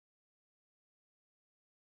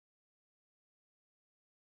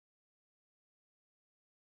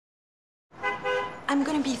I'm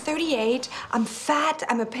gonna be 38. I'm fat.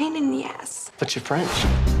 I'm a pain in the ass. But you're French.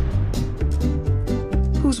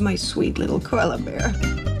 Who's my sweet little koala bear?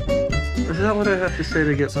 Is that what I have to say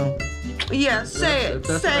to get some? Yeah, say it.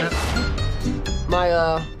 Say it. My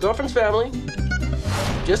girlfriend's family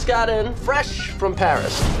just got in fresh from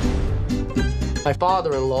Paris. My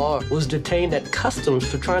father-in-law was detained at customs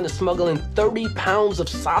for trying to smuggle in 30 pounds of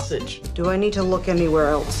sausage. Do I need to look anywhere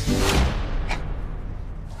else?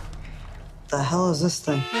 The hell is this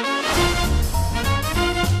thing?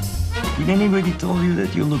 Did anybody told you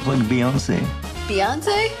that you look like Beyonce?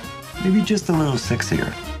 Beyonce? Maybe just a little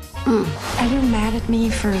sexier. Are you mad at me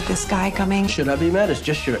for this guy coming? Should I be mad? It's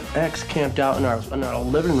just your ex camped out in our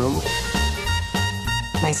living room.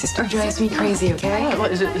 My sister drives me crazy, okay?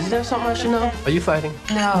 What, is there something I should know? Are you fighting?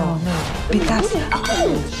 No. But that's...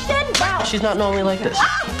 Wow. She's not normally like this.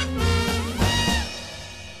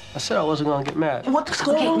 I said I wasn't gonna get mad. What's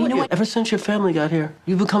going on with you? Ever since your family got here,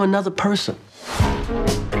 you've become another person.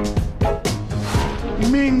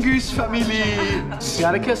 Mingus family!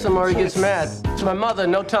 Gotta kiss him or he gets mad. It's my mother,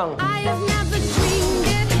 no tongue. I have never dreamed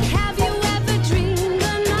it. Have you ever dreamed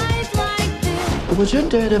a night like this? Would your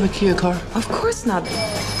dad ever key a car? Of course not.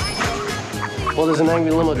 Well, there's an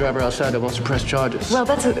angry limo driver outside that wants to press charges. Well,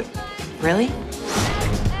 that's a... Really?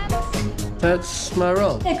 That's my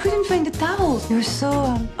role. I couldn't find the towels. You're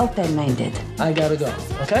so open-minded. I gotta go,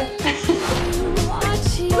 okay?